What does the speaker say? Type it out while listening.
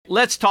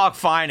Let's talk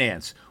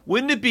finance.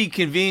 Wouldn't it be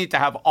convenient to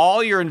have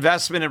all your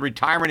investment and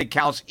retirement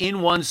accounts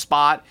in one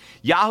spot?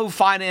 Yahoo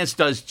Finance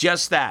does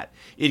just that.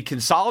 It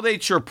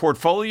consolidates your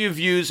portfolio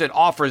views and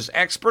offers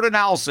expert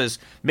analysis,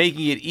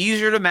 making it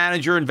easier to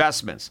manage your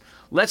investments.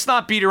 Let's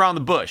not beat around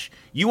the bush.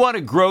 You want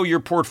to grow your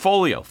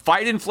portfolio,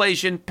 fight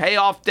inflation, pay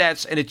off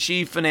debts, and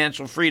achieve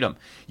financial freedom.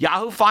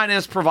 Yahoo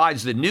Finance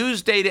provides the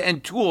news, data,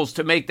 and tools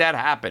to make that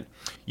happen.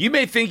 You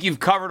may think you've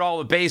covered all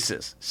the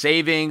bases: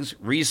 savings,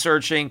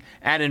 researching,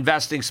 and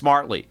investing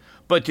smartly.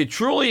 But to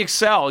truly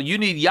excel, you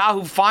need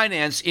Yahoo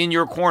Finance in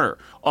your corner.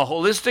 A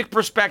holistic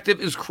perspective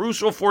is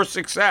crucial for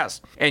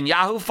success, and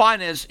Yahoo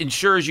Finance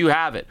ensures you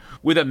have it.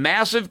 With a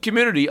massive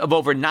community of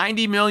over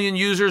 90 million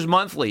users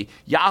monthly,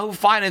 Yahoo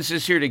Finance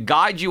is here to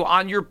guide you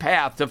on your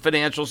path to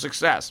financial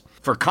success.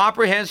 For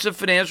comprehensive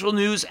financial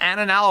news and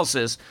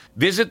analysis,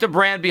 visit the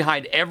brand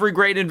behind every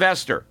great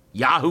investor,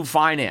 Yahoo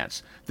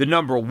Finance, the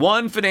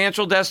 #1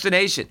 financial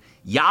destination,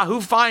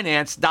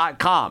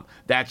 yahoofinance.com.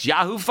 That's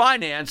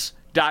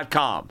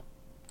yahoofinance.com.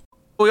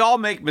 We all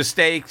make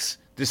mistakes,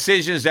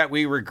 decisions that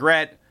we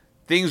regret,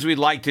 things we'd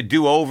like to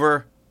do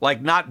over,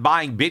 like not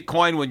buying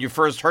Bitcoin when you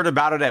first heard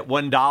about it at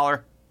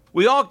 $1.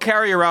 We all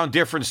carry around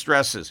different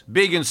stresses,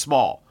 big and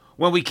small.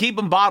 When we keep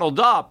them bottled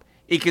up,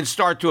 it can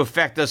start to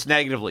affect us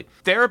negatively.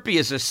 Therapy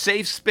is a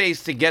safe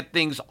space to get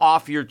things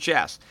off your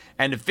chest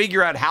and to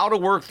figure out how to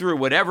work through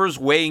whatever's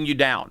weighing you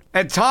down.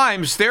 At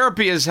times,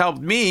 therapy has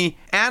helped me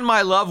and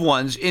my loved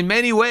ones in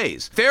many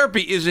ways.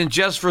 Therapy isn't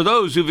just for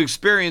those who've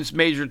experienced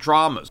major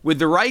traumas. With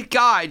the right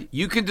guide,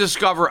 you can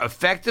discover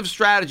effective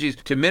strategies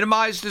to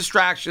minimize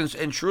distractions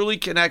and truly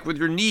connect with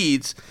your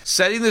needs,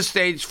 setting the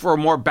stage for a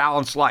more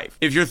balanced life.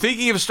 If you're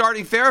thinking of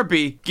starting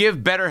therapy, give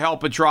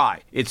BetterHelp a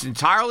try. It's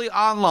entirely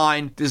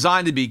online,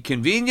 designed to be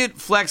convenient,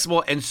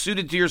 flexible, and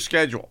suited to your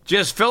schedule.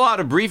 Just fill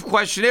out a brief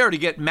questionnaire to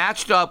get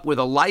matched up with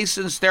a licensed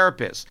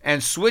therapist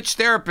and switch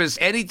therapists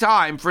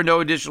anytime for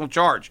no additional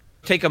charge.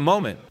 Take a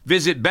moment.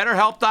 Visit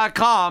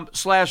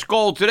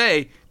BetterHelp.com/gold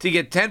today to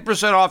get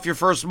 10% off your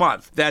first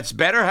month. That's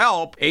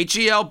BetterHelp,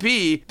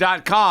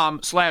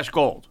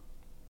 HELP.com/gold.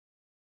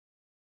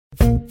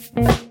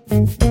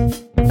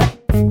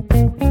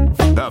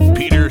 The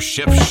Peter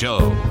Schiff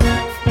Show.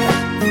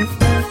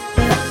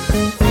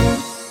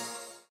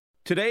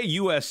 Today,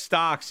 U.S.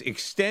 stocks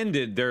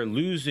extended their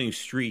losing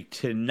streak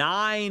to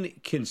 9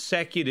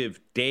 consecutive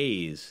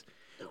days.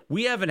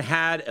 We haven't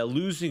had a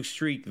losing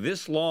streak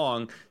this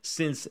long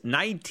since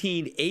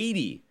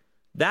 1980.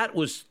 That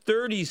was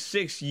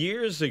 36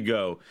 years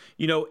ago.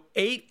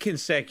 8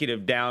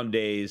 consecutive down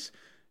days.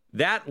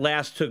 That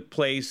last took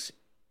place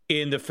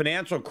in the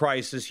financial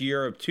crisis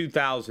year of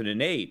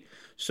 2008.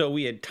 So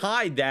we had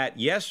tied that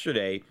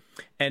yesterday,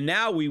 and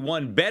now we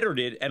bettered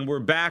it, and we're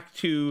back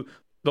to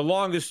the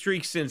longest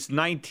streak since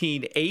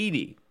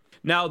 1980.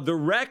 Now, the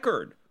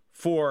record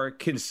for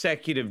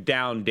consecutive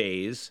down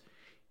days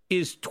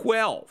is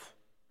 12.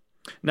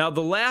 Now, the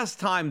last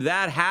time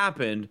that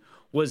happened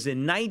was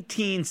in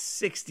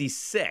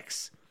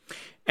 1966.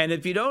 And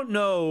if you don't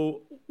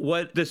know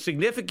what the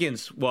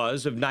significance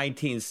was of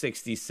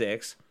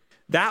 1966,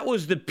 that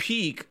was the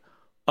peak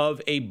of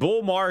a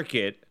bull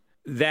market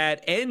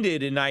that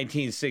ended in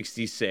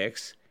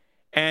 1966.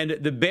 And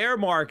the bear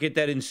market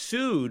that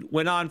ensued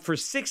went on for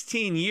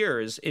 16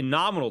 years in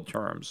nominal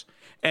terms,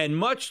 and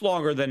much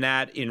longer than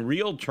that in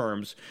real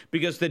terms,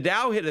 because the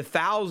Dow hit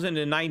 1,000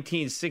 in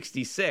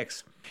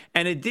 1966,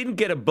 and it didn't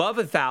get above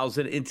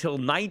 1,000 until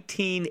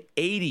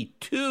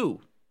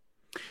 1982.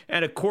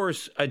 And of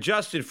course,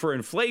 adjusted for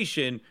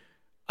inflation,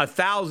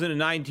 1,000 in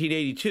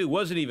 1982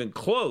 wasn't even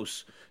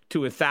close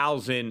to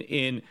 1,000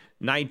 in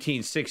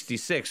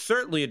 1966,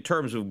 certainly in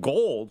terms of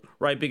gold,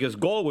 right? Because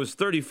gold was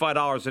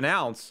 $35 an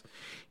ounce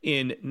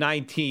in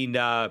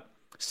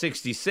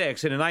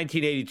 1966, and in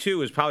 1982 it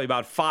was probably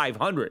about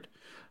 500.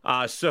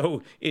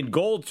 So in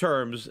gold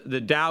terms,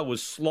 the Dow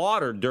was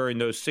slaughtered during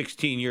those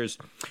 16 years.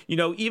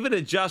 Even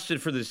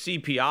adjusted for the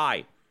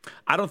CPI,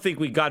 I don't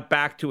think we got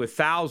back to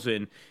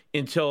 1,000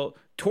 until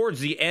towards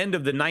the end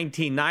of the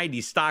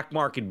 1990 stock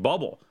market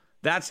bubble.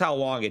 That's how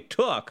long it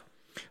took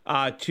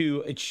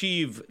to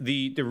achieve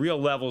the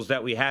real levels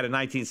that we had in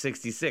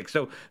 1966.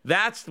 So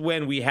that's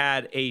when we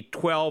had a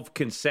 12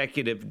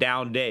 consecutive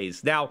down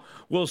days. Now,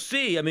 we'll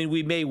see.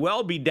 We may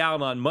well be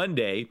down on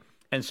Monday,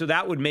 and so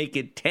that would make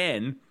it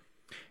 10.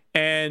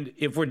 And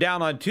if we're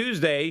down on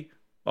Tuesday,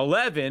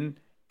 11.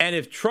 And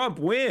if Trump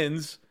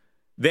wins,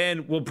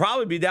 then we'll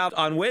probably be down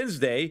on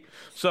Wednesday.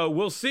 So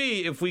we'll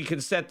see if we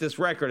can set this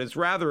record. It's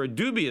rather a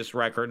dubious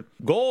record.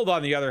 Gold,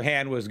 on the other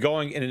hand, was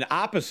going in an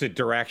opposite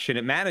direction.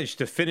 It managed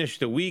to finish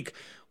the week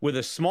with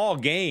a small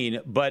gain,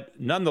 but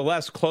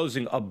nonetheless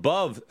closing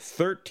above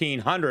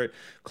 1,300,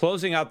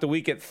 closing out the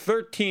week at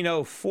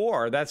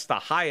 1,304. That's the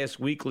highest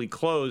weekly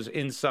close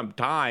in some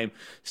time.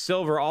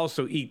 Silver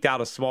also eked out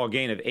a small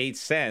gain of 8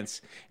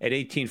 cents at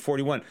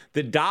 1841.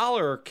 The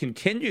dollar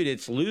continued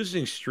its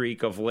losing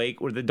streak of late,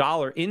 with the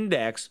dollar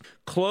index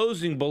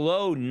closing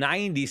below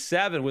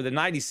 97 with a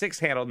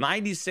 96 handle,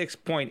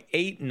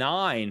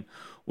 96.89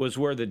 was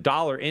where the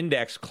dollar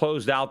index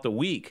closed out the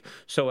week.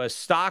 So as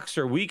stocks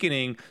are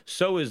weakening,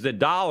 so is the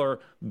dollar.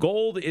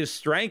 Gold is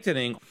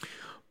strengthening.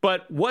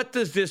 But what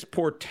does this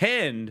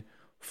portend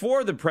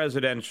for the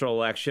presidential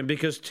election?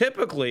 Because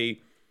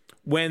typically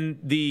when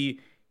the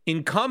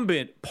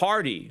incumbent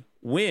party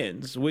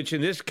wins, which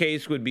in this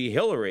case would be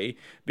Hillary,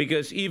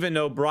 because even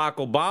though Barack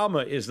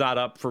Obama is not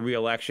up for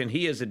re-election,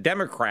 he is a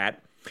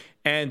Democrat.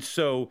 And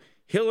so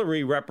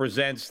Hillary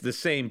represents the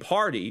same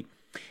party.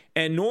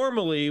 And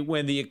normally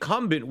when the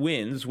incumbent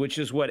wins, which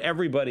is what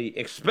everybody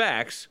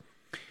expects,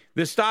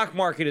 the stock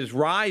market is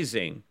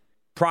rising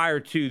prior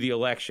to the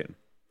election.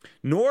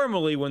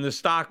 Normally, when the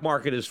stock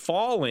market is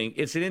falling,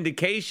 it's an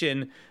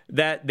indication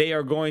that they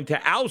are going to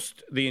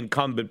oust the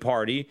incumbent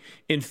party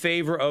in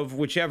favor of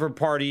whichever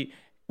party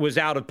was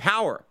out of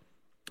power.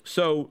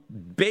 So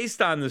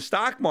based on the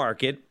stock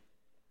market,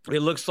 it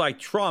looks like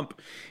Trump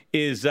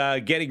is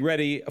getting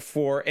ready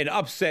for an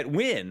upset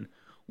win,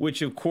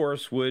 which, of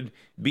course, would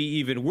be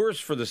even worse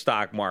for the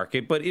stock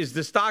market. But is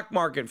the stock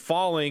market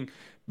falling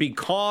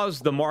because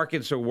the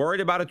markets are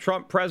worried about a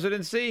Trump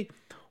presidency?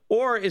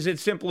 Or is it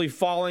simply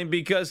falling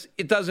because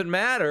it doesn't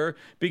matter?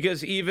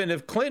 Because even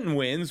if Clinton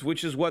wins,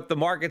 which is what the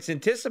markets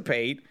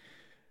anticipate,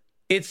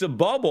 it's a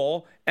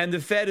bubble, and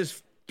the Fed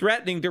is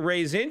threatening to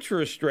raise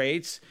interest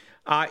rates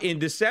in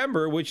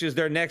December, which is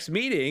their next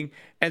meeting.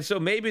 And so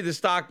maybe the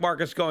stock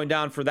market's going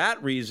down for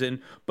that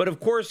reason. But of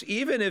course,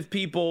 even if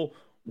people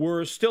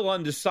were still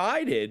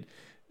undecided,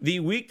 the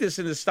weakness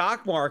in the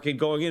stock market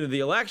going into the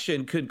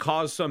election could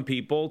cause some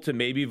people to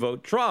maybe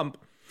vote Trump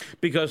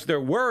because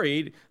they're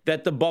worried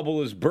that the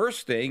bubble is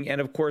bursting.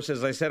 And of course,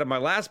 as I said in my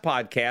last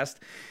podcast,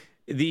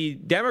 the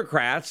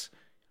Democrats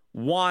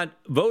want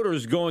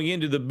voters going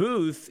into the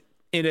booth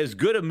in as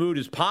good a mood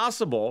as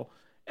possible,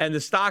 and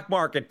the stock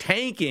market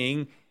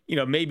tanking,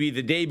 maybe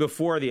the day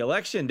before the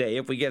election day,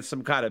 if we get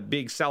some kind of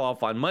big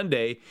sell-off on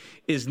Monday,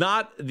 is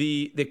not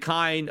the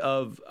kind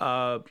of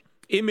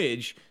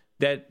image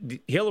that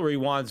Hillary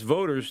wants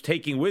voters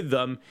taking with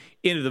them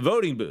into the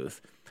voting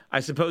booth. I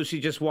suppose she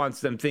just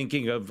wants them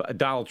thinking of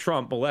Donald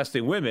Trump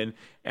molesting women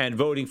and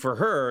voting for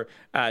her,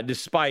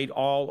 despite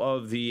all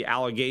of the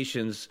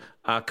allegations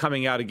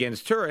coming out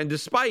against her, and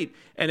despite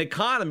an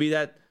economy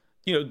that,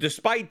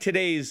 despite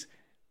today's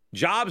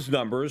jobs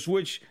numbers,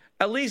 which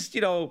at least,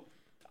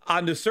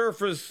 on the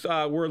surface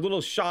were a little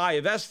shy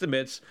of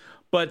estimates,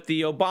 but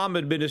the Obama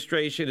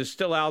administration is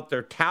still out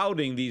there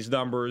touting these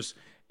numbers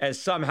as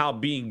somehow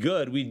being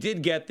good. We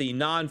did get the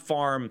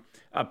non-farm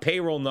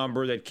payroll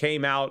number that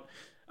came out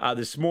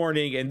this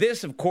morning. And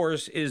this, of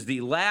course, is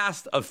the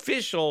last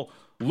official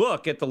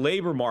look at the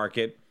labor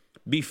market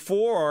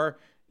before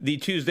the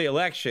Tuesday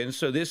election.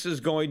 So this is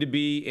going to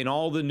be in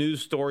all the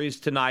news stories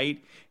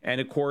tonight.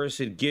 And, of course,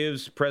 it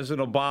gives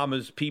President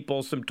Obama's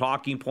people some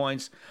talking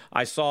points.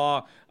 I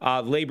saw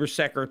Labor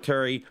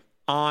Secretary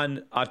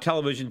on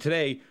television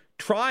today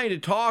trying to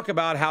talk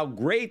about how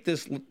great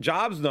this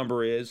jobs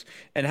number is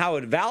and how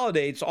it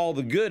validates all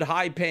the good,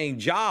 high-paying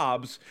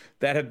jobs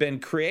that have been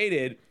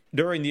created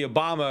during the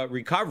Obama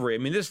recovery. I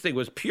mean, this thing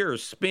was pure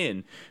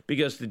spin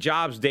because the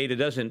jobs data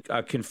doesn't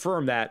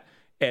confirm that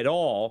at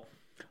all.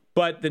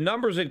 But the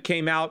numbers that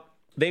came out,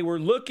 they were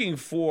looking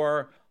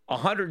for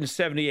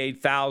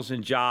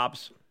 178,000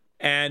 jobs.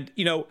 And,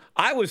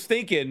 I was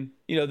thinking,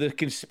 the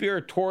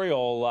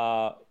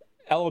conspiratorial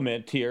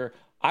element here,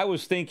 I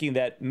was thinking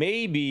that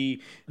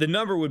maybe the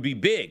number would be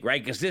big,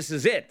 right? Because this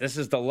is it. This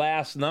is the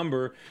last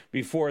number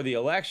before the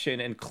election.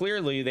 And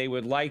clearly they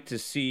would like to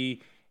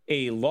see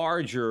a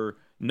larger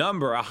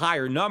number, a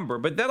higher number.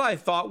 But then I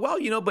thought, well,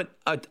 but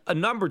a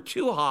number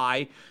too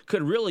high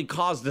could really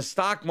cause the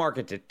stock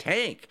market to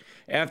tank.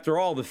 After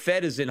all, the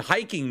Fed is in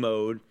hiking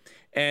mode,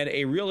 and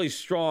a really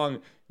strong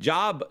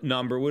job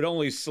number would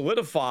only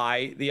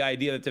solidify the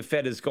idea that the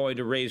Fed is going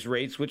to raise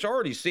rates, which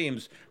already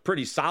seems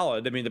pretty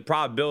solid. I mean, the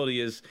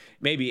probability is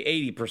maybe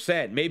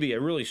 80%, maybe a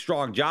really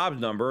strong jobs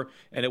number,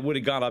 and it would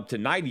have gone up to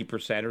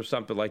 90% or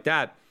something like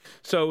that.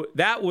 So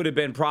that would have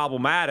been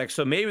problematic.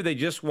 So maybe they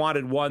just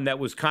wanted one that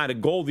was kind of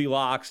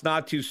Goldilocks,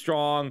 not too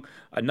strong,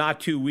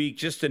 not too weak,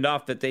 just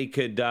enough that they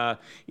could,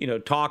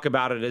 talk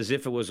about it as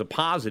if it was a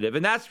positive.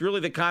 And that's really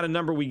the kind of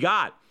number we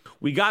got.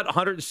 We got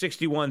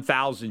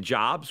 161,000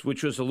 jobs,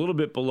 which was a little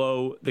bit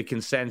below the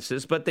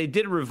consensus, but they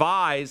did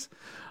revise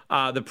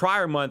the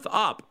prior month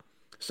up.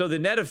 So the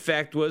net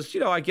effect was,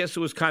 I guess it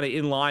was kind of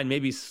in line,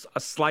 maybe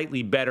a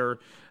slightly better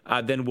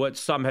than what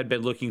some had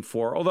been looking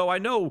for. Although I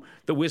know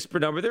the whisper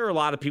number, there are a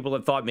lot of people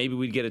that thought maybe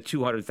we'd get a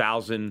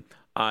 200,000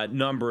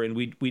 number, and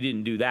we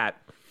didn't do that.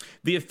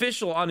 The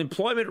official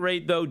unemployment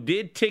rate, though,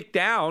 did tick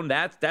down.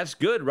 That's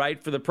good, right,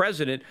 for the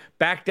president,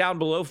 back down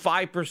below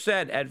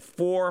 5% at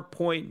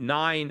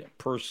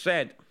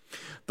 4.9%.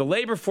 The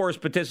labor force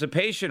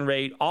participation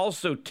rate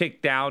also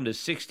ticked down to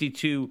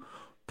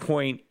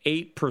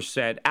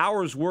 62.8%.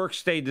 Hours worked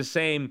stayed the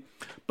same,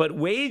 but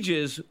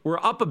wages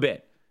were up a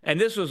bit. And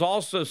this was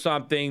also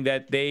something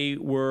that they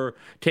were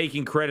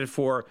taking credit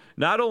for.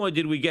 Not only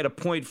did we get a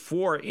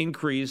 0.4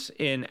 increase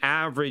in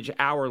average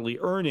hourly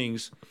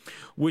earnings,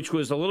 which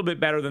was a little bit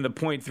better than the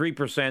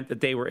 0.3% that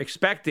they were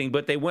expecting,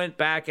 but they went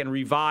back and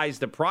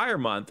revised the prior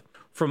month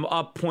from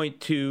up 0.2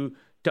 to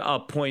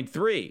up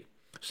 0.3.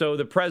 So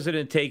the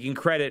president taking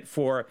credit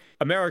for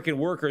American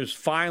workers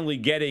finally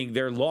getting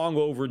their long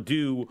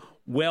overdue,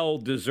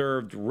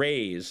 well-deserved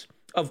raise.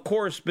 Of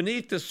course,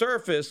 beneath the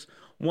surface,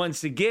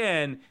 once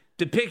again,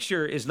 the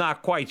picture is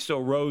not quite so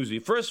rosy.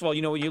 First of all,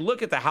 when you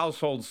look at the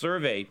household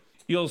survey,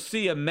 you'll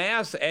see a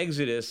mass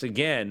exodus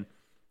again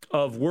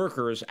of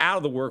workers out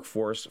of the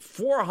workforce.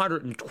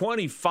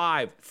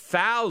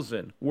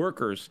 425,000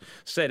 workers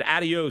said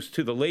adios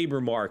to the labor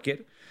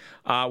market.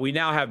 We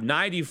now have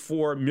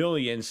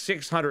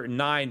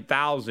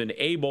 94,609,000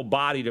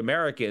 able-bodied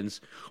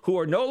Americans who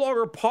are no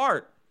longer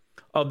part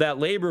of that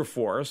labor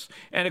force.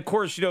 And of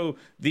course, the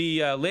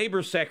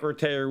labor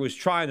secretary was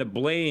trying to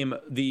blame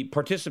the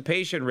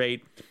participation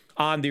rate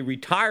on the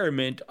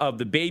retirement of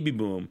the baby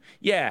boom.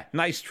 Yeah,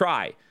 nice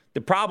try.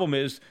 The problem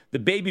is the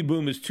baby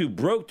boom is too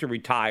broke to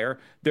retire.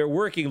 They're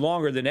working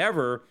longer than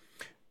ever.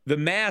 The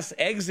mass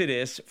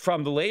exodus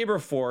from the labor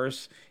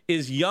force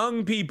is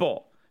young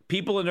people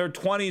in their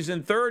 20s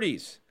and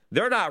 30s.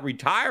 They're not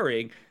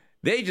retiring.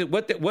 They just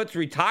what's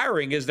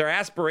retiring is their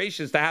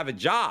aspirations to have a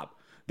job.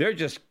 They're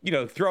just,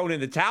 thrown in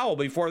the towel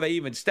before they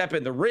even step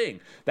in the ring.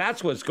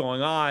 That's what's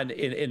going on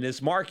in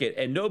this market,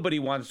 and nobody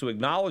wants to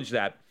acknowledge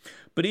that.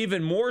 But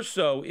even more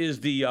so is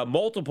the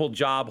multiple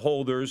job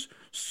holders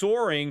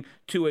soaring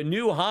to a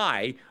new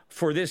high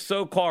for this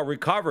so-called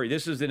recovery.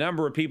 This is the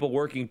number of people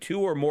working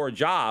 2 or more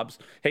jobs.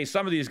 Hey,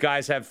 some of these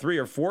guys have 3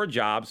 or 4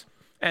 jobs.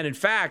 And in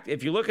fact,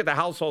 if you look at the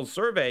household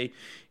survey,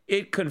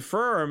 it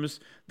confirms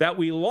that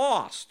we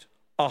lost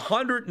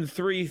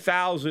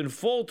 103,000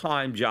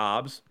 full-time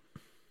jobs,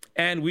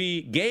 and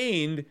we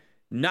gained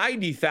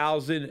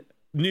 90,000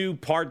 new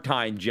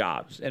part-time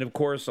jobs. And of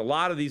course, a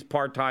lot of these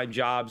part-time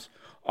jobs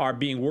are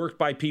being worked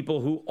by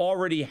people who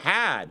already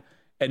had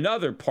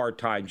another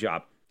part-time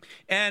job.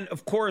 And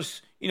of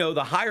course,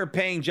 the higher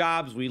paying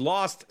jobs, we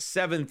lost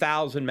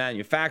 7,000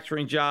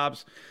 manufacturing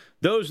jobs.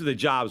 Those are the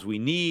jobs we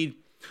need.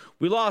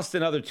 We lost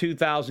another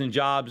 2,000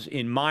 jobs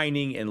in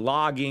mining and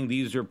logging.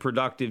 These are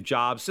productive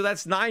jobs. So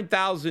that's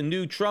 9,000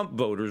 new Trump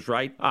voters,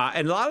 right?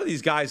 And a lot of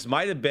these guys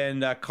might have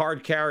been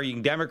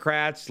card-carrying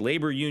Democrats,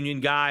 labor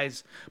union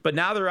guys, but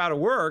now they're out of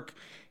work.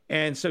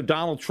 And so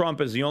Donald Trump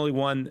is the only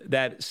one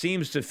that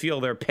seems to feel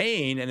their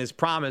pain and is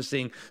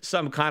promising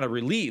some kind of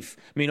relief.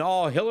 I mean,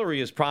 all Hillary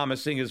is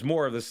promising is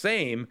more of the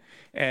same,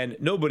 and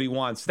nobody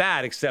wants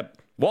that except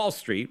Wall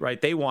Street,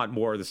 right? They want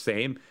more of the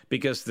same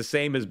because the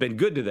same has been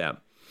good to them.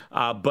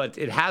 But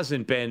it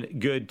hasn't been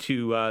good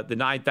to the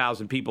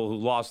 9,000 people who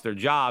lost their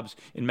jobs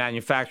in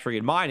manufacturing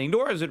and mining,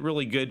 nor is it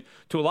really good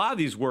to a lot of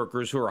these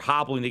workers who are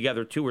hobbling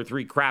together 2 or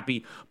 3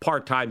 crappy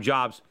part-time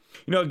jobs.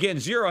 Again,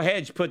 Zero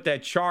Hedge put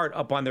that chart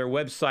up on their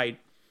website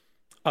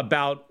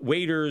about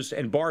waiters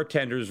and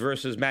bartenders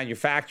versus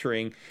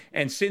manufacturing.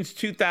 And since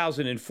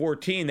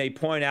 2014, they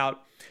point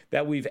out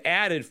that we've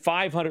added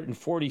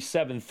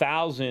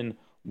 547,000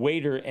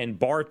 waiter and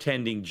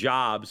bartending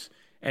jobs.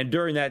 And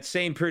during that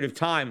same period of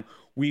time,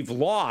 we've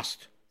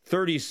lost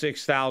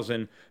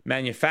 36,000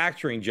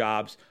 manufacturing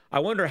jobs. I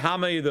wonder how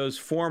many of those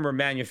former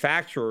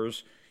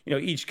manufacturers,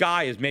 each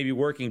guy is maybe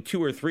working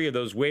 2 or 3 of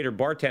those waiter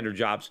bartender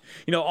jobs.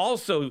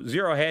 Also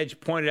Zero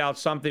Hedge pointed out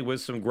something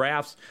with some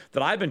graphs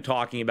that I've been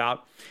talking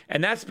about,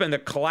 and that's been the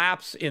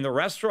collapse in the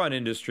restaurant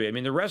industry. I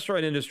mean, the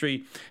restaurant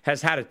industry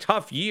has had a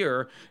tough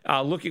year.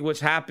 Look at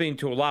what's happening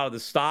to a lot of the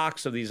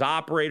stocks of these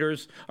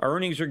operators. Our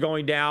earnings are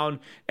going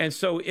down. And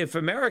so if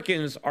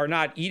Americans are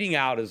not eating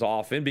out as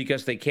often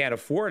because they can't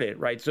afford it,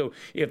 right? So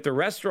if the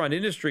restaurant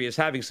industry is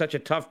having such a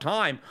tough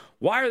time,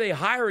 why are they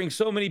hiring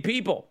so many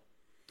people?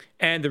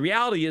 And the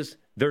reality is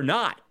they're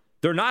not.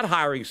 They're not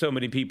hiring so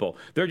many people.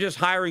 They're just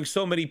hiring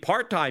so many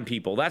part-time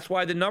people. That's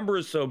why the number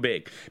is so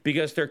big,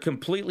 because they're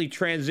completely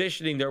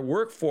transitioning their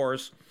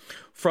workforce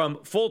from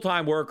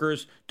full-time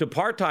workers to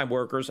part-time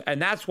workers,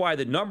 and that's why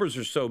the numbers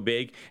are so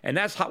big, and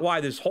that's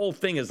why this whole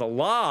thing is a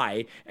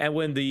lie. And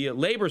when the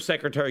labor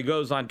secretary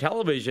goes on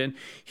television,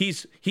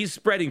 he's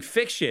spreading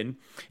fiction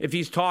if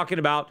he's talking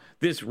about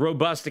this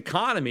robust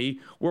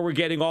economy where we're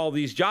getting all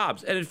these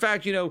jobs. And in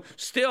fact,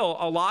 still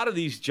a lot of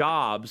these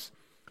jobs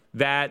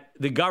that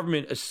the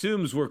government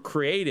assumes were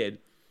created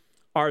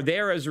are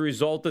there as a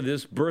result of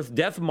this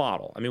birth-death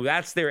model. I mean,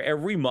 that's there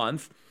every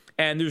month,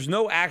 and there's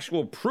no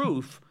actual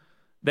proof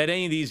that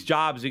any of these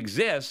jobs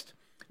exist.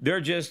 They're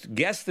just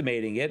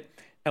guesstimating it.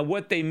 And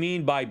what they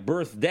mean by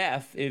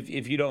birth-death,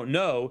 if you don't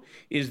know,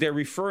 is they're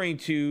referring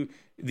to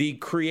the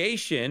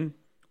creation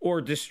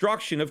or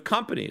destruction of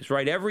companies,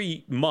 right?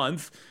 Every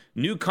month,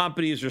 new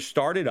companies are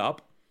started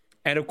up,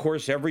 and of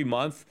course, every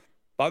month,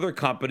 other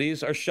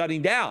companies are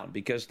shutting down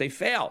because they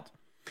failed.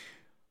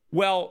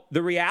 Well,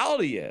 the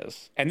reality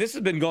is, and this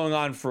has been going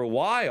on for a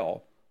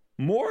while,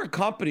 more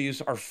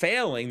companies are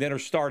failing than are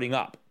starting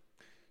up.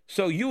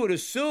 So you would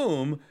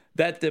assume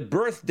that the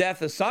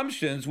birth-death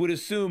assumptions would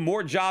assume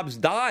more jobs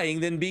dying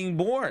than being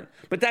born.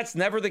 But that's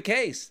never the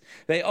case.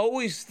 They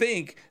always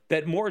think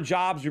that more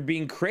jobs are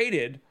being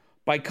created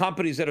by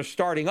companies that are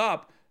starting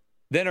up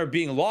than are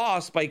being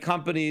lost by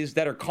companies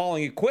that are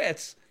calling it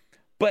quits.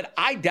 But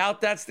I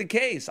doubt that's the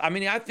case. I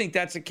mean, I think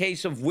that's a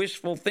case of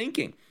wishful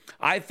thinking.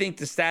 I think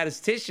the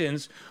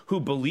statisticians who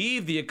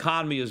believe the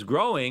economy is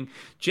growing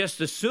just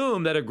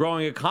assume that a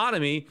growing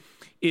economy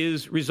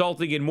is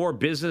resulting in more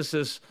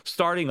businesses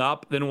starting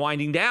up than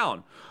winding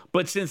down.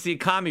 But since the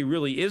economy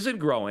really isn't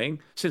growing,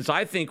 since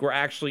I think we're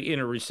actually in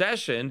a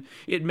recession,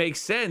 it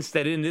makes sense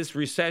that in this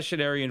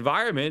recessionary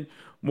environment,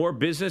 more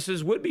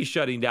businesses would be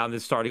shutting down than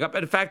starting up.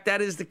 And in fact,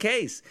 that is the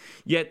case.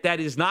 Yet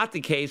that is not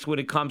the case when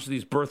it comes to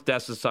these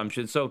birth-death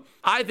assumptions. So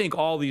I think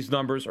all these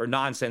numbers are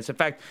nonsense. In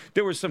fact,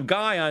 there was some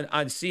guy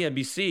on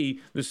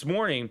CNBC this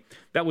morning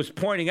that was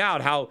pointing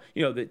out how,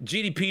 the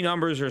GDP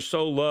numbers are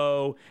so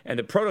low and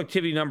the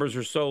productivity numbers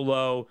are so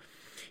low.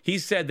 He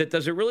said that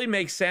does it really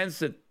make sense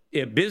that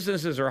if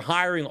businesses are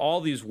hiring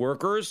all these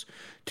workers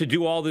to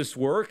do all this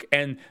work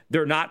and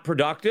they're not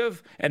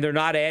productive and they're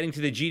not adding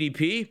to the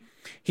GDP?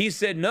 He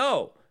said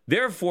no.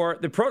 Therefore,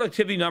 the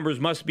productivity numbers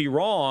must be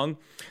wrong,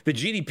 the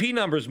GDP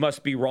numbers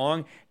must be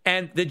wrong,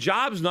 and the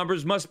jobs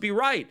numbers must be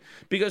right,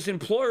 because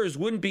employers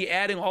wouldn't be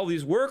adding all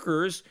these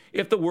workers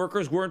if the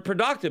workers weren't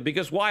productive,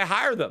 because why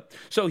hire them?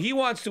 So he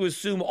wants to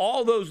assume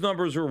all those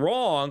numbers are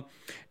wrong,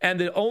 and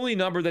the only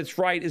number that's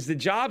right is the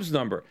jobs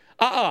number.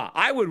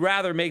 I would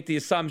rather make the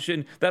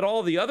assumption that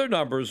all the other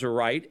numbers are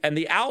right and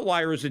the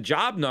outlier is a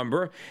job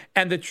number.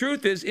 And the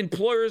truth is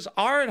employers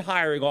aren't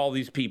hiring all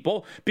these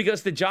people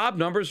because the job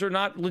numbers are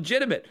not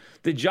legitimate.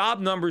 The job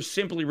numbers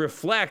simply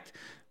reflect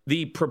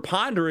the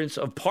preponderance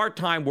of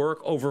part-time work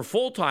over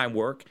full-time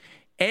work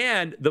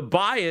and the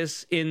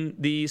bias in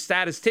the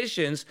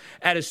statisticians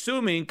at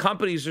assuming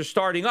companies are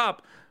starting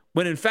up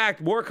when in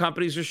fact more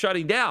companies are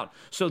shutting down.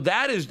 So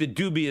that is the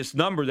dubious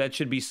number that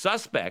should be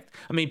suspect.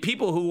 I mean,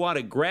 people who want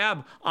to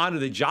grab onto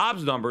the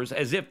jobs numbers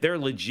as if they're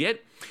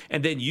legit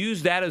and then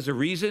use that as a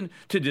reason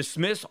to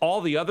dismiss all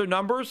the other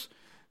numbers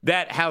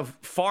that have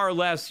far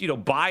less,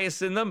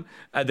 bias in them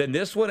than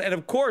this one. And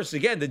of course,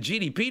 again, the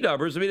GDP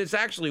numbers, I mean, it's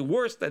actually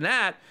worse than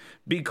that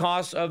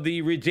because of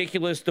the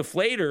ridiculous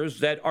deflators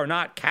that are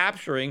not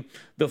capturing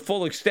the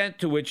full extent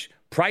to which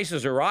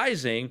prices are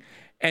rising.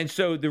 And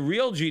so the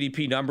real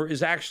GDP number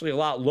is actually a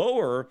lot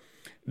lower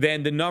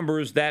than the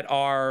numbers that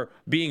are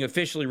being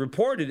officially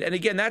reported. And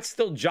again, that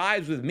still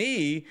jives with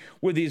me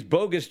with these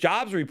bogus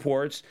jobs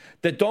reports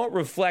that don't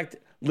reflect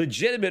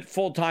legitimate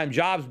full-time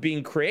jobs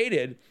being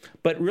created,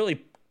 but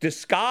really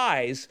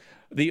disguise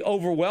the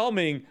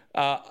overwhelming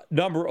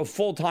number of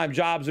full-time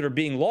jobs that are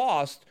being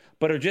lost,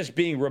 but are just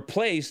being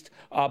replaced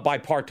by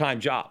part-time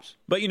jobs.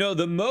 But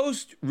the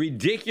most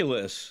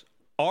ridiculous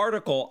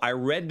article I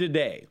read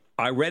today,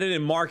 I read it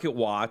in Market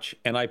Watch,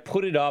 and I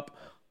put it up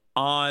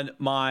on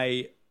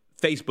my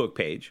Facebook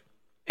page.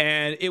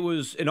 And it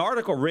was an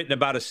article written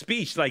about a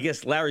speech that I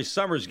guess Larry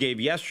Summers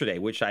gave yesterday,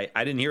 which I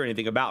didn't hear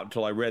anything about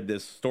until I read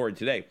this story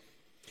today.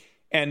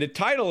 And the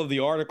title of the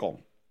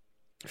article,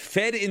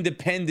 Fed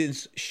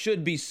Independence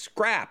Should Be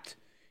Scrapped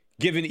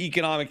Given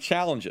Economic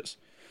Challenges.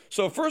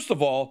 So first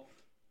of all,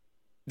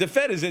 the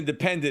Fed is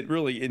independent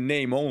really in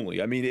name only.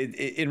 I mean,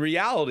 in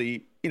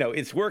reality,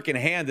 it's working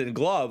hand in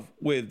glove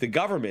with the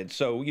government.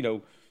 So,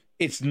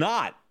 it's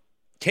not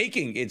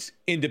taking its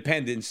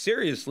independence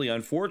seriously,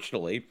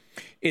 unfortunately.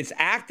 It's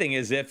acting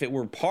as if it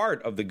were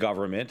part of the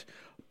government.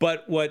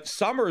 But what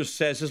Summers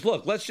says is,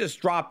 look, let's just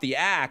drop the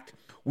act.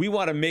 We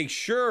want to make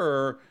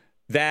sure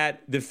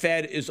that the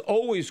Fed is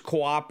always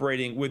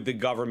cooperating with the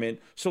government.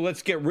 So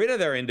let's get rid of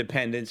their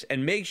independence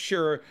and make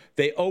sure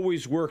they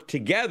always work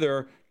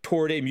together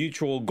toward a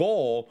mutual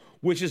goal,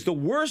 which is the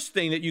worst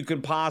thing that you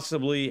can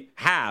possibly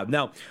have.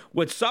 Now,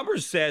 what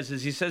Summers says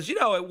is he says,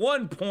 at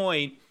one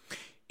point,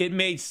 it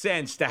made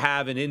sense to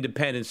have an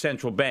independent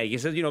central bank. He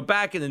says,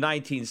 back in the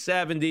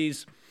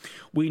 1970s,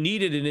 we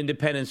needed an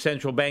independent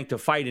central bank to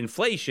fight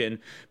inflation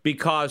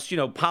because,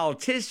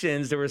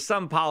 politicians, there were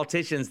some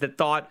politicians that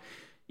thought,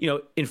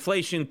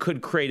 inflation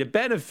could create a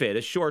benefit,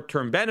 a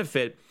short-term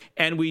benefit,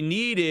 and we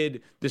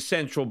needed the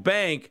central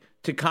bank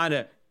to kind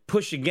of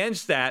push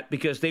against that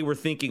because they were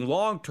thinking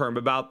long-term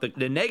about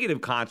the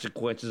negative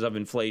consequences of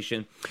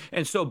inflation.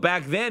 And so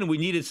back then, we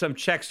needed some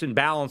checks and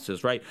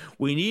balances, right?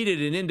 We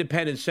needed an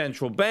independent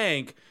central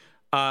bank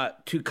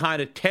to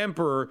kind of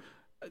temper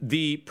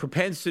the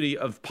propensity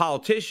of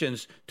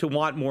politicians to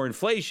want more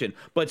inflation.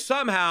 But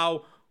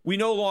somehow, we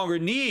no longer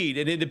need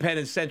an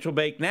independent central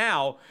bank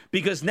now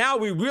because now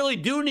we really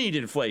do need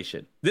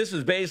inflation. This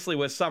is basically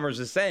what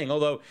Summers is saying,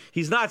 although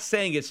he's not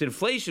saying it's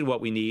inflation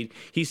what we need.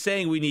 He's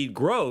saying we need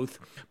growth,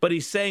 but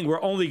he's saying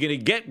we're only going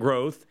to get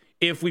growth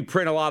if we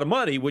print a lot of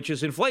money, which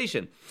is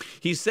inflation.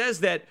 He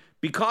says that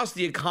because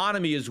the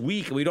economy is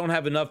weak and we don't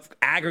have enough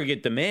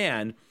aggregate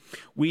demand,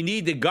 we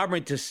need the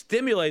government to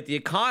stimulate the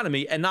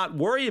economy and not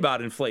worry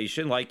about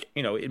inflation like,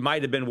 it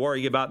might have been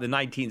worrying about in the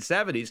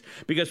 1970s,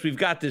 because we've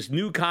got this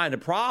new kind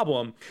of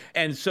problem.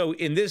 And so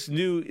in this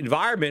new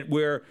environment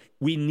where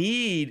we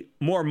need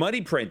more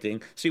money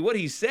printing, see, what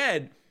he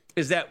said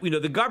is that,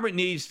 the government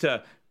needs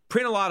to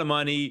print a lot of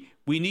money.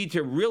 We need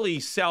to really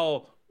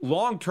sell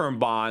long-term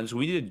bonds.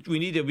 We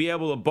need to be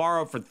able to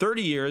borrow for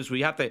 30 years.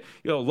 We have to,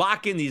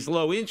 lock in these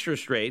low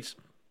interest rates.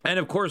 And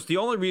of course, the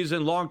only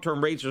reason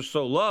long-term rates are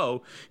so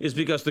low is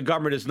because the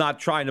government is not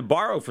trying to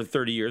borrow for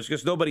 30 years,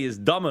 because nobody is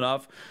dumb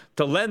enough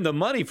to lend the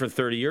money for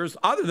 30 years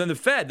other than the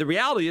Fed. The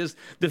reality is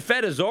the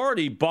Fed has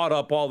already bought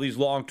up all these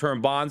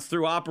long-term bonds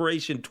through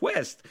Operation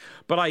Twist.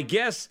 But I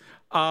guess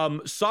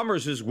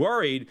Summers is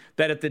worried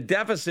that if the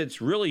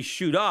deficits really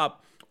shoot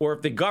up, or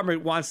if the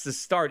government wants to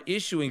start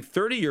issuing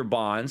 30-year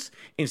bonds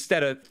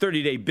instead of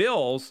 30-day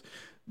bills,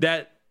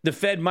 that the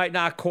Fed might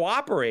not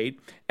cooperate,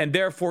 and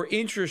therefore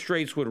interest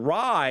rates would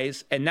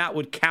rise, and that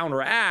would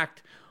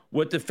counteract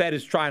what the Fed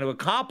is trying to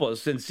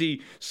accomplish. And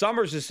see,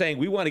 Summers is saying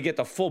we want to get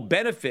the full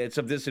benefits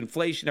of this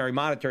inflationary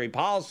monetary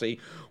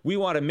policy. We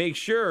want to make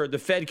sure the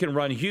Fed can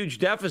run huge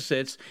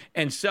deficits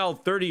and sell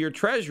 30-year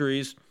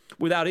treasuries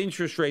without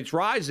interest rates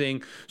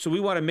rising. So we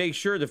want to make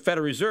sure the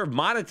Federal Reserve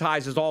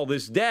monetizes all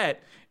this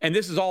debt, and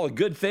this is all a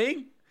good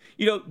thing.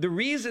 The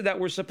reason that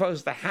we're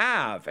supposed to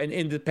have an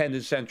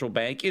independent central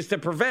bank is to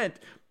prevent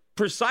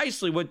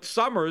precisely what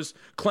Summers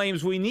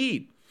claims we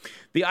need.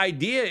 The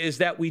idea is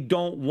that we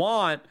don't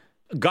want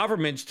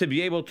governments to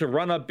be able to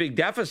run up big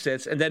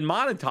deficits and then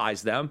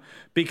monetize them,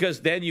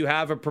 because then you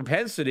have a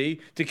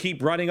propensity to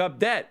keep running up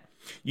debt.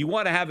 You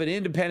want to have an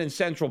independent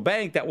central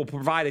bank that will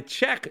provide a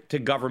check to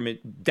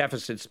government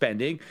deficit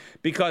spending,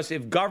 because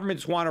if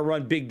governments want to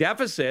run big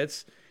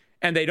deficits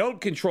and they don't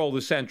control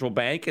the central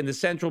bank, and the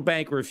central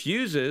bank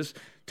refuses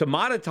to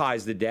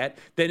monetize the debt,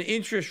 then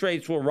interest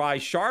rates will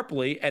rise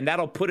sharply, and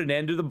that'll put an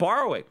end to the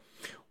borrowing.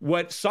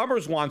 What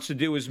Summers wants to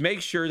do is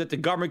make sure that the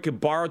government can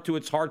borrow to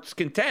its heart's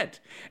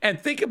content. And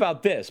think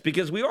about this,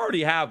 because we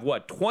already have,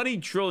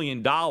 $20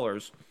 trillion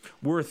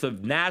worth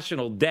of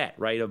national debt,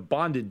 right, of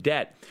bonded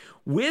debt,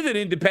 with an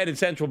independent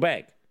central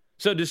bank.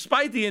 So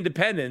despite the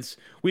independence,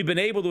 we've been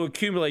able to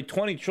accumulate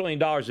 $20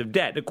 trillion of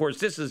debt. Of course,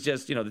 this is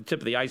just, the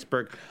tip of the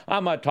iceberg.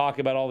 I'm not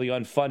talking about all the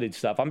unfunded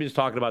stuff. I'm just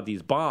talking about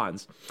these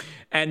bonds.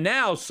 And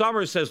now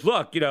Summers says,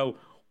 look,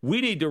 we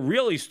need to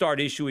really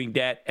start issuing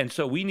debt. And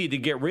so we need to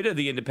get rid of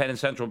the independent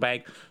central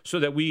bank so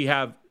that we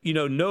have,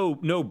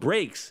 no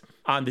brakes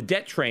on the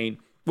debt train.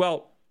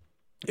 Well,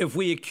 if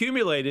we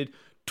accumulated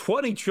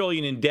 $20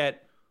 trillion in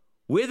debt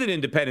with an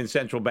independent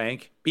central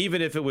bank,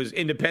 even if it was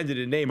independent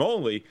in name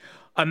only,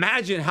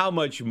 imagine how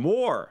much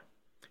more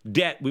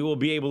debt we will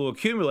be able to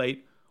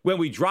accumulate when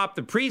we drop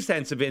the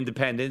pretense of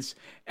independence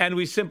and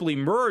we simply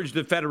merge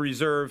the Federal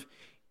Reserve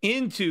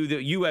into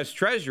the U.S.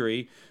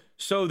 Treasury,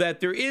 so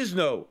that there is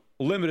no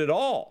limit at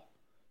all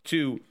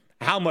to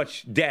how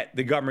much debt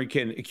the government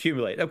can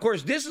accumulate. Of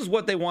course, this is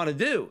what they want to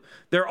do.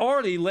 They're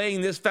already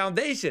laying this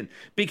foundation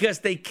because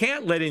they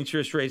can't let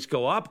interest rates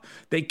go up.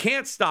 They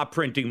can't stop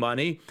printing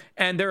money.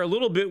 And they're a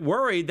little bit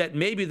worried that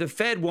maybe the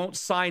Fed won't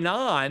sign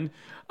on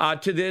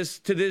to this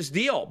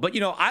deal. But,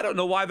 I don't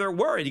know why they're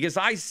worried, because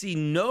I see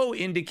no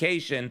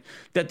indication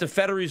that the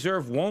Federal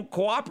Reserve won't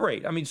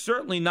cooperate. I mean,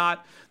 certainly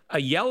not a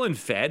Yellen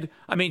Fed.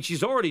 I mean,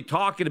 she's already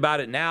talking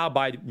about it now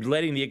by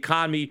letting the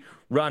economy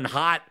run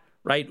hot,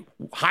 right?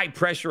 High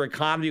pressure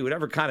economy,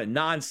 whatever kind of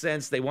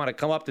nonsense they want to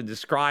come up to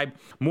describe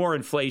more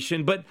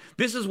inflation. But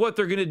this is what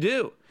they're going to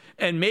do.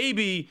 And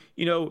maybe,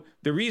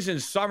 the reason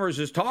Summers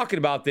is talking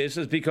about this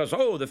is because,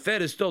 the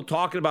Fed is still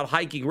talking about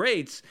hiking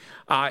rates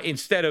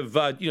instead of,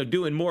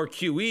 doing more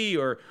QE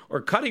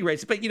or cutting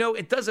rates. But,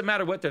 it doesn't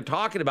matter what they're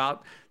talking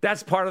about.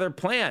 That's part of their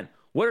plan.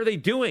 What are they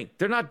doing?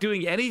 They're not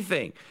doing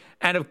anything.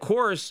 And of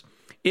course,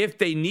 if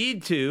they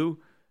need to,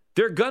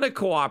 they're going to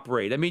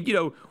cooperate. I mean,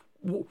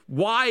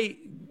 why,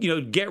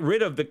 get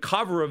rid of the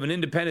cover of an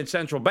independent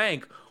central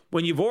bank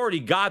when you've already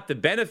got the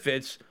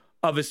benefits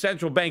of a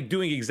central bank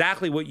doing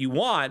exactly what you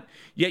want,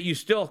 yet you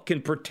still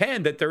can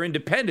pretend that they're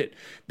independent?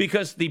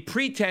 Because the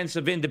pretense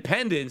of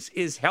independence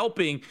is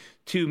helping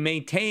to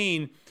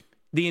maintain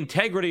the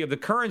integrity of the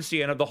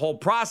currency and of the whole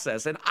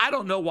process. And I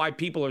don't know why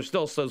people are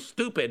still so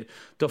stupid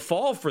to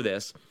fall for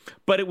this,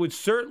 but it would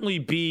certainly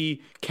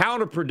be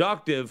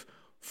counterproductive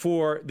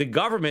for the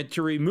government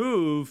to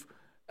remove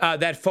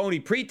that phony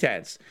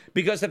pretense.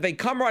 Because if they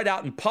come right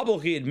out and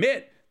publicly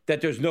admit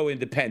that there's no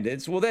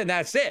independence, well, then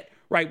that's it,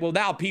 right? Well,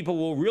 now people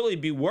will really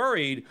be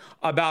worried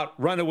about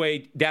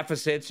runaway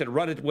deficits and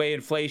runaway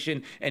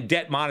inflation and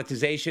debt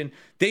monetization.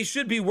 They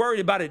should be worried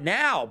about it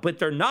now, but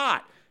they're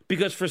not.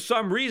 Because for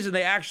some reason,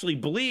 they actually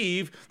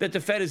believe that the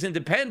Fed is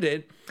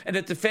independent and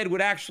that the Fed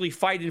would actually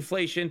fight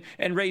inflation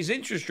and raise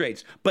interest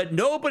rates. But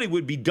nobody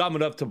would be dumb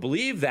enough to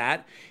believe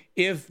that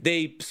if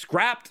they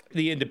scrapped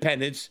the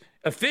independence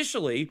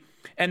officially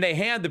and they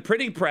hand the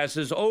printing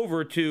presses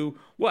over to,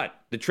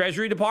 the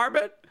Treasury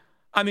Department?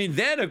 I mean,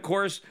 then, of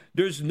course,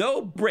 there's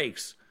no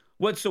breaks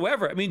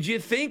whatsoever. I mean, do you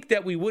think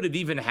that we would have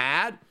even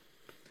had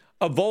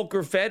a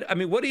Volcker Fed? I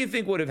mean, what do you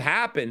think would have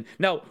happened?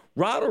 Now,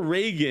 Ronald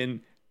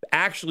Reagan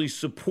actually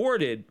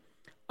supported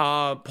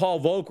Paul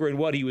Volcker in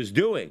what he was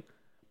doing,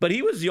 but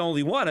he was the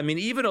only one. I mean,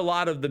 even a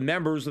lot of the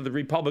members of the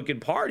Republican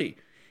Party,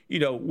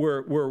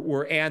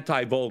 were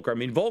anti-Volcker. I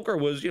mean, Volcker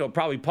was,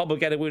 probably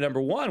public enemy number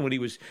one when he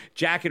was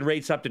jacking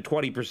rates up to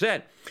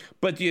 20%.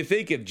 But do you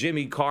think if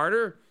Jimmy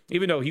Carter,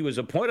 even though he was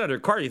appointed under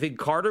Carter, you think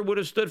Carter would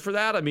have stood for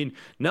that? I mean,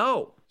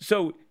 no.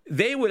 So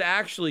they would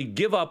actually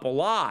give up a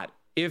lot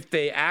if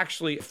they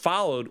actually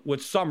followed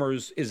what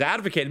Summers is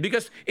advocating,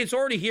 because it's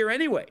already here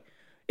anyway.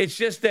 It's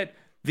just that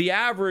the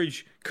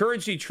average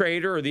currency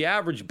trader or the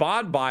average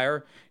bond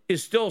buyer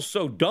is still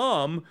so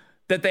dumb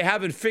that they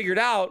haven't figured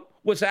out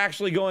what's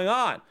actually going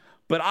on.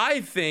 But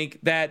I think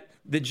that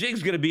the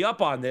jig's going to be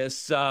up on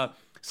this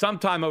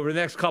sometime over the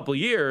next couple of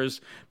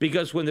years,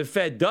 because when the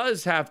Fed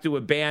does have to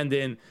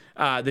abandon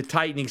the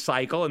tightening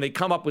cycle and they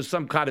come up with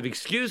some kind of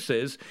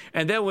excuses,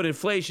 and then when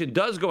inflation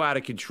does go out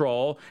of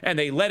control and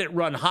they let it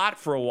run hot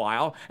for a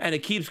while and it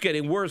keeps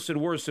getting worse and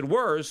worse and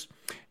worse,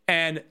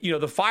 and,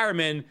 the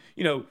firemen,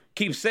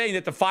 keep saying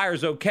that the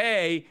fire's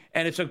okay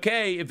and it's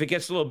okay if it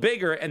gets a little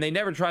bigger, and they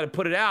never try to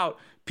put it out,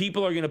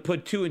 people are going to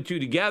put two and two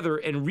together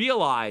and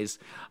realize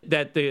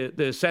that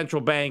the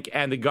central bank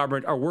and the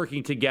government are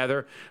working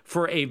together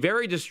for a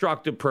very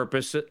destructive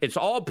purpose. It's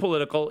all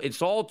political. It's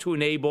all to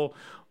enable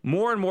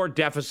more and more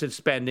deficit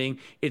spending.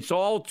 It's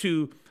all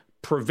to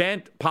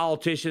prevent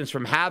politicians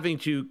from having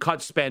to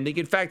cut spending.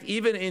 In fact,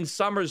 even in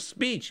Summers'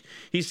 speech,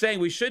 he's saying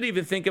we shouldn't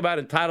even think about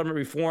entitlement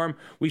reform.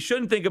 We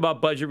shouldn't think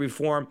about budget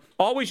reform.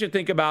 All we should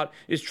think about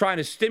is trying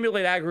to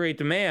stimulate aggregate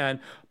demand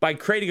by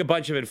creating a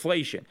bunch of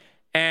inflation.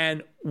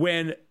 And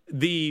when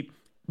the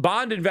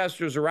bond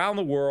investors around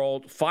the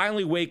world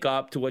finally wake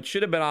up to what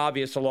should have been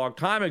obvious a long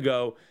time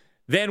ago,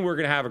 then we're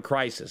going to have a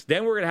crisis.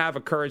 Then we're going to have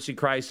a currency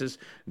crisis.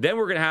 Then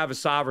we're going to have a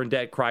sovereign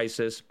debt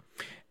crisis.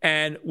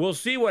 And we'll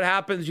see what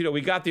happens. We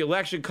got the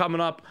election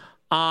coming up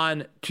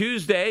on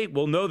Tuesday.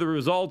 We'll know the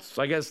results,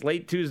 I guess,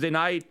 late Tuesday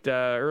night,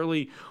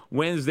 early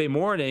Wednesday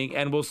morning,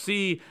 and we'll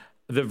see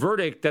the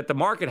verdict that the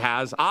market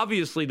has.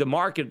 Obviously, the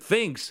market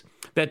thinks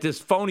that this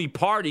phony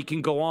party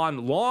can go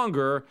on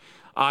longer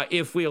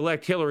if we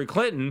elect Hillary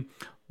Clinton,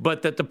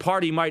 but that the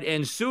party might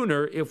end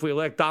sooner if we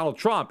elect Donald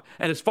Trump.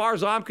 And as far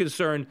as I'm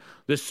concerned,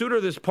 the sooner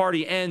this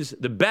party ends,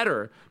 the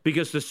better,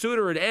 because the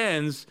sooner it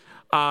ends,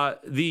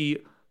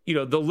 the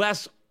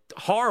less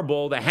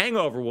horrible the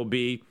hangover will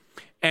be,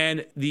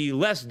 and the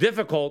less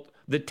difficult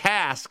the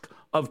task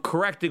of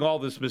correcting all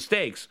these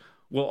mistakes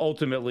will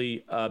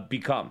ultimately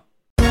become.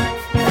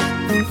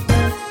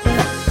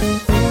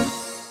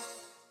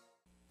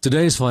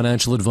 Today's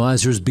financial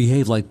advisors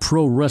behave like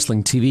pro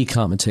wrestling TV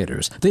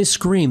commentators. They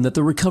scream that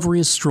the recovery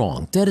is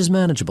strong, debt is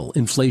manageable,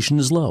 inflation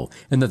is low,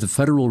 and that the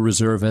Federal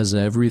Reserve has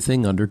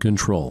everything under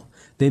control.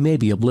 They may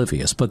be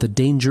oblivious, but the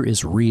danger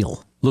is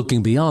real.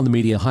 Looking beyond the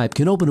media hype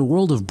can open a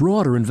world of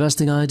broader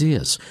investing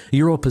ideas.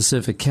 Euro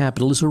Pacific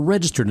Capital is a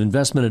registered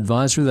investment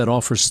advisor that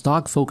offers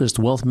stock-focused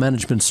wealth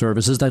management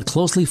services that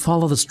closely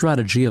follow the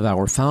strategy of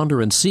our founder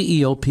and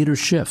CEO, Peter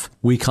Schiff.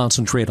 We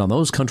concentrate on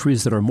those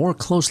countries that are more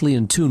closely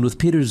in tune with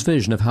Peter's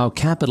vision of how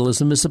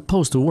capitalism is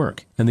supposed to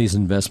work. And these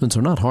investments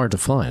are not hard to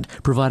find,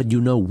 provided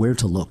you know where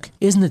to look.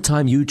 Isn't it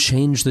time you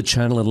change the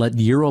channel and let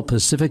Euro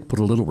Pacific put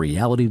a little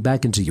reality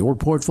back into your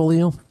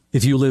portfolio?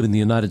 If you live in the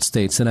United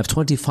States and have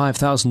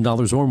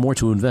 $25,000 or more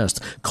to invest,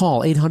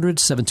 call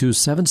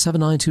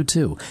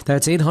 800-727-7922.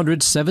 That's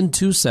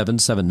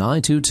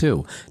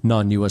 800-727-7922.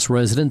 Non-U.S.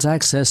 residents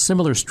access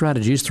similar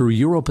strategies through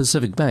Euro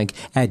Pacific Bank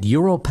at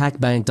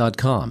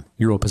europacbank.com.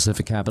 Euro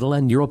Pacific Capital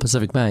and Euro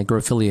Pacific Bank are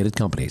affiliated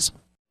companies.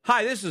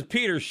 Hi, this is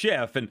Peter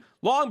Schiff, and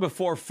long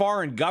before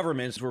foreign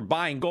governments were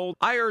buying gold,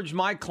 I urged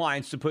my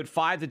clients to put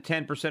 5 to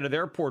 10% of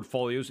their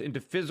portfolios into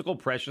physical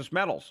precious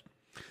metals.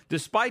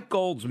 Despite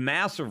gold's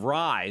massive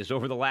rise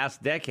over the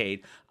last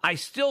decade, I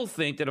still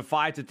think that a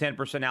 5 to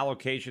 10%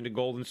 allocation to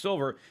gold and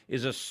silver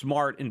is a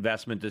smart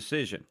investment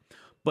decision.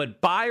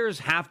 But buyers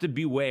have to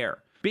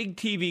beware. Big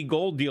TV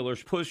gold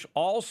dealers push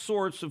all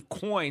sorts of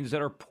coins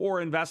that are poor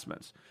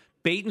investments.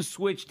 Bait and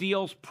switch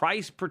deals,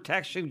 price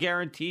protection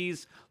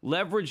guarantees,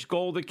 leveraged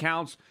gold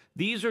accounts.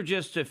 These are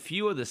just a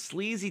few of the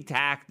sleazy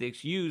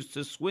tactics used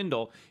to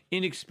swindle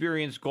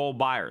inexperienced gold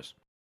buyers.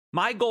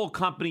 My gold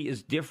company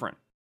is different.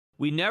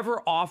 We never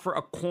offer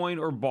a coin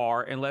or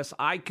bar unless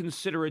I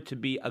consider it to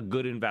be a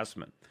good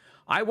investment.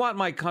 I want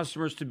my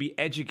customers to be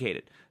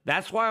educated.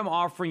 That's why I'm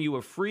offering you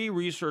a free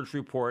research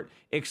report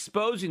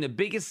exposing the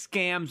biggest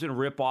scams and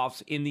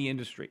ripoffs in the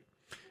industry.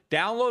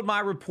 Download my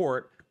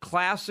report,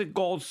 Classic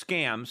Gold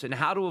Scams and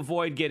How to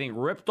Avoid Getting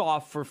Ripped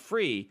Off, for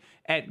free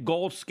at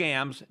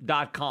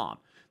goldscams.com.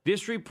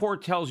 This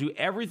report tells you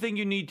everything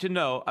you need to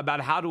know about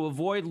how to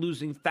avoid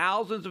losing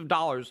thousands of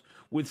dollars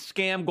with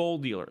scam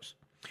gold dealers.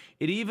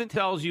 It even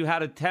tells you how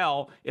to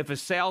tell if a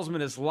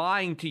salesman is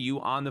lying to you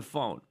on the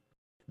phone.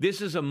 This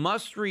is a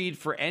must-read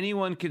for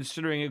anyone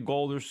considering a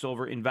gold or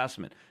silver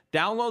investment.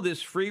 Download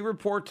this free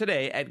report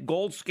today at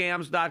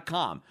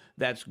goldscams.com.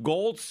 That's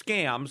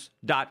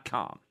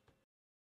goldscams.com.